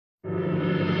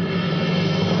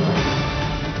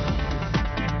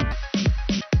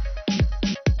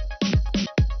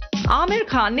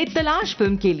खान ने तलाश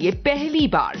फिल्म के लिए पहली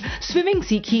बार स्विमिंग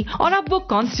सीखी और अब वो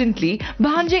कॉन्स्टेंटली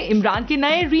भांजे इमरान के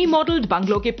नए रीमॉडल्ड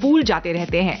बंगलो के पूल जाते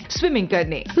रहते हैं स्विमिंग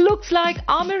करने। Looks like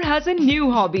Aamir has a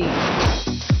new hobby.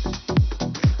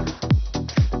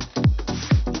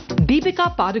 Deepika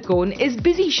Padukone is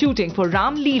busy shooting for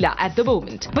Ram Leela at the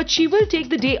moment, but she will take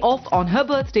the day off on her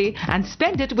birthday and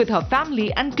spend it with her family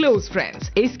and close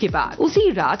friends. इसके बाद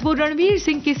उसी रात वो रणवीर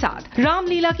सिंह के साथ राम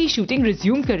लीला की shooting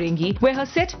resume करेंगी, where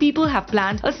her set people have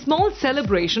planned a small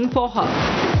celebration for her.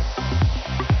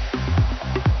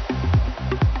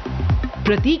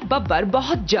 प्रतीक बब्बर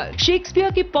बहुत जल्द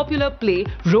शेक्सपियर के popular play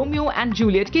Romeo and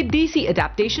Juliet के देसी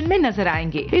अडेप्टेशन में नजर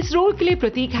आएंगे। इस रोल के लिए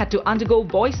प्रतीक had to undergo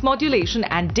voice modulation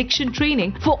and diction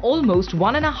training for almost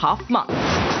 1.5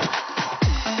 months.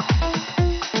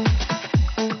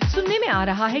 सुनने में आ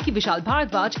रहा है कि Vishal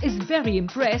Bhardwaj is very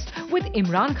impressed with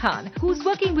Imran Khan, who's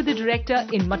working with the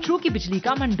director in Matru की बिजली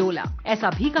का मंडोला। ऐसा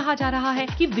भी कहा जा रहा है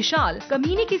कि विशाल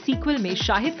कमीने के सीक्वल में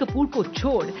शाहिद कपूर को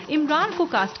छोड़ इमरान को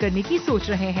कास्ट करने की सोच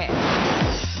रहे हैं।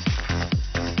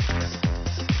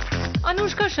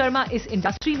 अनुष्का शर्मा इस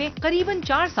इंडस्ट्री में करीबन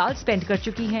 4 साल स्पेंड कर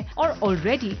चुकी हैं और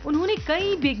ऑलरेडी उन्होंने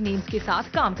कई बिग नेम्स के साथ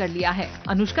काम कर लिया है।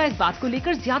 अनुष्का इस बात को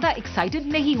लेकर ज्यादा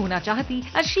एक्साइटेड नहीं होना चाहती,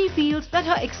 as she feels that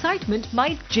her excitement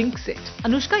might jinx it.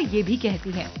 Anushka ये भी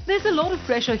कहती हैं, "There's a lot of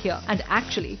pressure here, and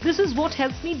actually, this is what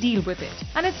helps me deal with it,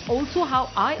 and it's also how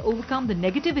I overcome the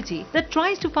negativity that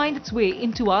tries to find its way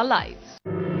into our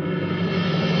lives."